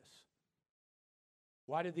change this.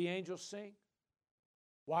 Why did the angels sing?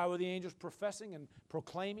 Why were the angels professing and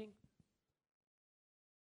proclaiming?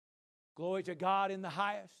 Glory to God in the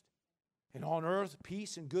highest, and on earth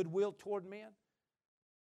peace and goodwill toward men.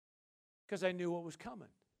 Because they knew what was coming.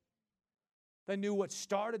 They knew what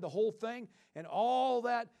started the whole thing, and all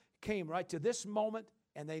that came right to this moment,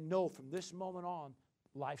 and they know from this moment on,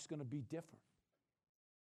 life's going to be different.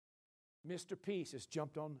 Mr. Peace has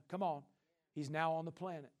jumped on, come on, he's now on the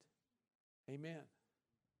planet. Amen.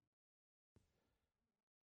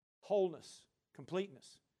 Wholeness,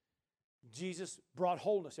 completeness. Jesus brought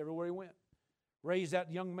wholeness everywhere He went. Raised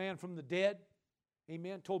that young man from the dead.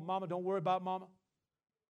 Amen. Told Mama, don't worry about Mama.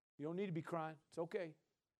 You don't need to be crying. It's okay.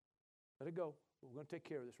 Let it go. We're going to take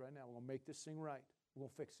care of this right now. We're going to make this thing right. We're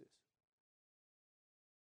going to fix this.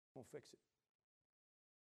 We're going to fix it.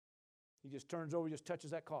 He just turns over, just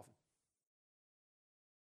touches that coffin.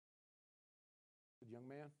 Good young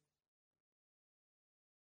man,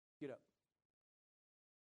 get up.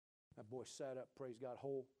 That boy sat up, praise God,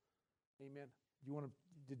 whole. Amen. You want to?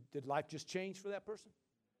 Did life just change for that person?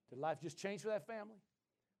 Did life just change for that family?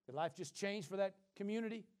 Did life just change for that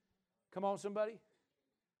community? Come on, somebody.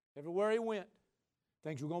 Everywhere he went,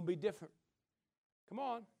 things were going to be different. Come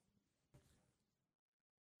on.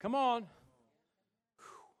 Come on.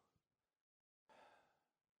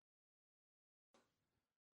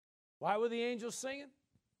 Why were the angels singing?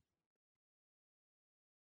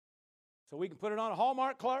 So we can put it on a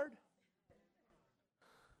Hallmark card?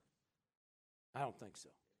 I don't think so.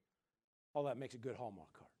 All that makes a good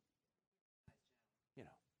Hallmark card. You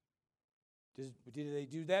know. Did they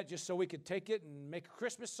do that just so we could take it and make a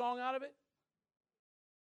Christmas song out of it?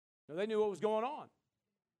 No, they knew what was going on.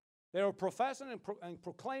 They were professing and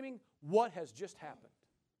proclaiming what has just happened.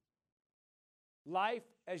 Life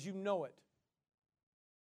as you know it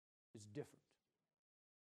is different.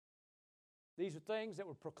 These are things that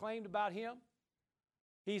were proclaimed about him.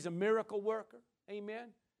 He's a miracle worker.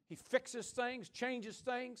 Amen. He fixes things, changes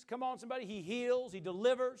things. Come on, somebody. He heals. He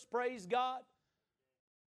delivers. Praise God.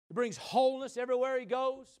 He brings wholeness everywhere he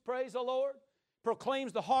goes. Praise the Lord.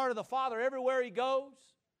 Proclaims the heart of the Father everywhere he goes.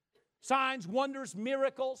 Signs, wonders,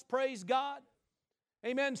 miracles. Praise God.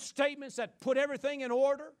 Amen. Statements that put everything in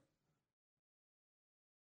order.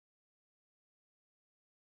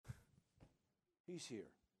 He's here.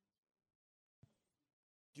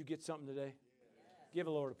 Did you get something today? Yeah. Give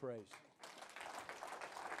the Lord a praise.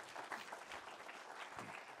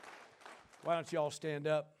 Why don't you all stand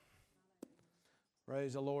up?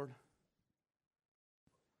 Praise the Lord.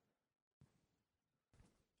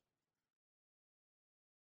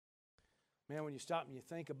 Man, when you stop and you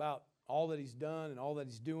think about all that He's done and all that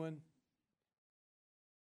He's doing,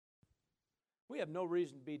 we have no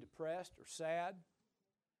reason to be depressed or sad.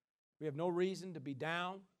 We have no reason to be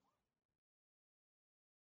down.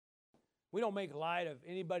 We don't make light of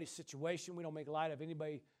anybody's situation. We don't make light of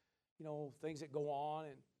anybody, things that go on,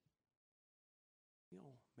 and,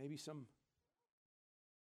 maybe some,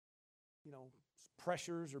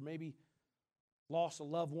 pressures, or maybe loss of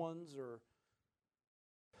loved ones, or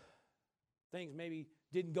things maybe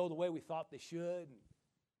didn't go the way we thought they should.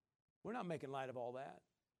 We're not making light of all that.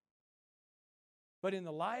 But in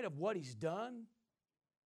the light of what He's done,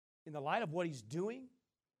 in the light of what He's doing,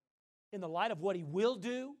 in the light of what He will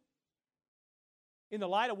do, in the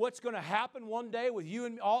light of what's going to happen one day with you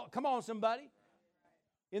and me, come on, somebody.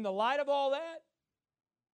 In the light of all that,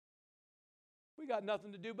 we got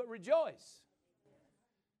nothing to do but rejoice.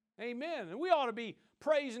 Amen. And we ought to be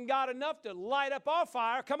praising God enough to light up our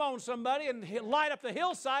fire. Come on, somebody, and light up the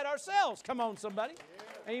hillside ourselves. Come on, somebody.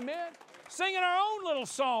 Amen. Singing our own little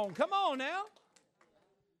song. Come on now.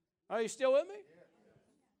 Are you still with me?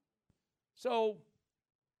 So,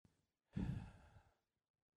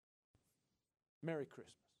 Merry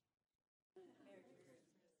Christmas.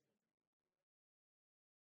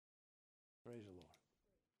 Praise the Lord.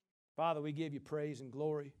 Father, we give You praise and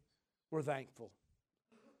glory. We're thankful.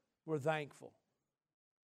 We're thankful.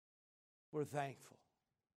 We're thankful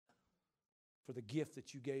for the gift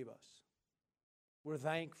that You gave us. We're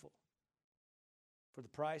thankful for the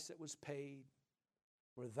price that was paid.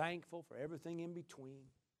 We're thankful for everything in between.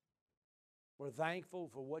 We're thankful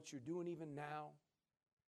for what You're doing even now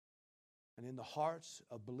and in the hearts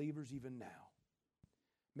of believers even now.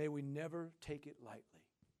 May we never take it lightly.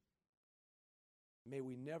 May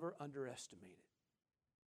we never underestimate it.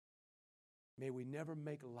 May we never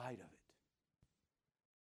make light of it.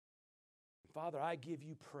 Father, I give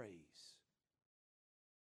You praise.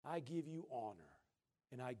 I give You honor.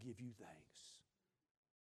 And I give You thanks.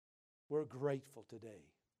 We're grateful today.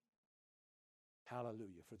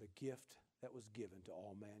 Hallelujah, for the gift that was given to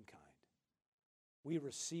all mankind. We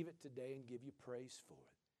receive it today and give You praise for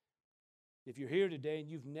it. If you're here today and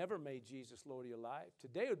you've never made Jesus Lord of your life,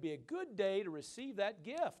 today would be a good day to receive that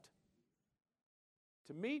gift.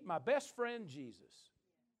 To meet my best friend, Jesus.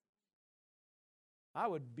 I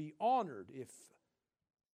would be honored if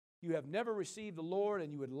you have never received the Lord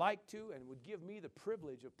and you would like to and would give me the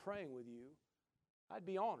privilege of praying with you. I'd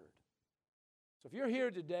be honored. So if you're here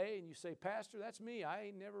today and you say, Pastor, that's me. I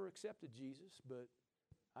ain't never accepted Jesus, but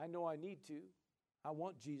I know I need to. I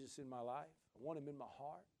want Jesus in my life. I want Him in my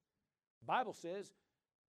heart. The Bible says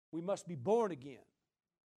we must be born again.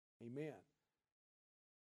 Amen.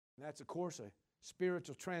 And that's, of course, a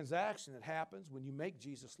spiritual transaction that happens when you make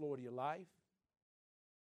Jesus Lord of your life.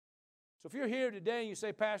 So if you're here today and you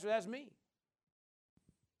say, Pastor, that's me.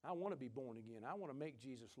 I want to be born again. I want to make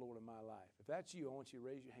Jesus Lord of my life. If that's you, I want you to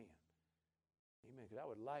raise your hand. Amen. Because I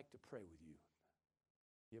would like to pray with you.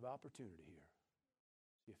 You have opportunity here.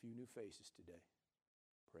 See a few new faces today.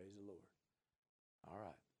 Praise the Lord. All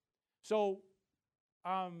right. So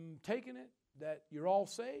I'm taking it that you're all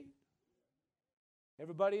saved.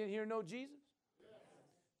 Everybody in here know Jesus? Yes.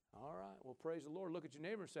 All right. Well, praise the Lord. Look at your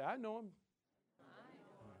neighbor and say, I know Him.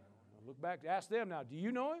 Look back, ask them now, do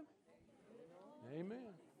you know Him?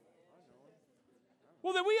 Amen.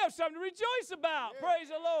 Well, then we have something to rejoice about. Yeah. Praise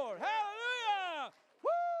the Lord. Hallelujah.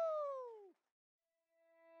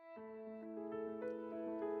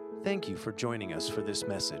 Woo! Thank you for joining us for this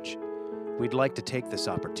message. We'd like to take this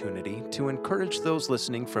opportunity to encourage those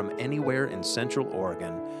listening from anywhere in Central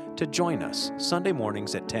Oregon to join us Sunday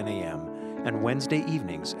mornings at 10 a.m. and Wednesday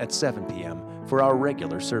evenings at 7 p.m. for our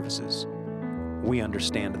regular services. We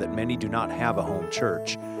understand that many do not have a home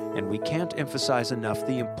church, and we can't emphasize enough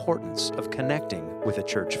the importance of connecting with a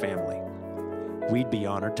church family. We'd be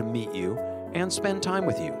honored to meet you and spend time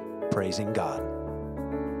with you, praising God.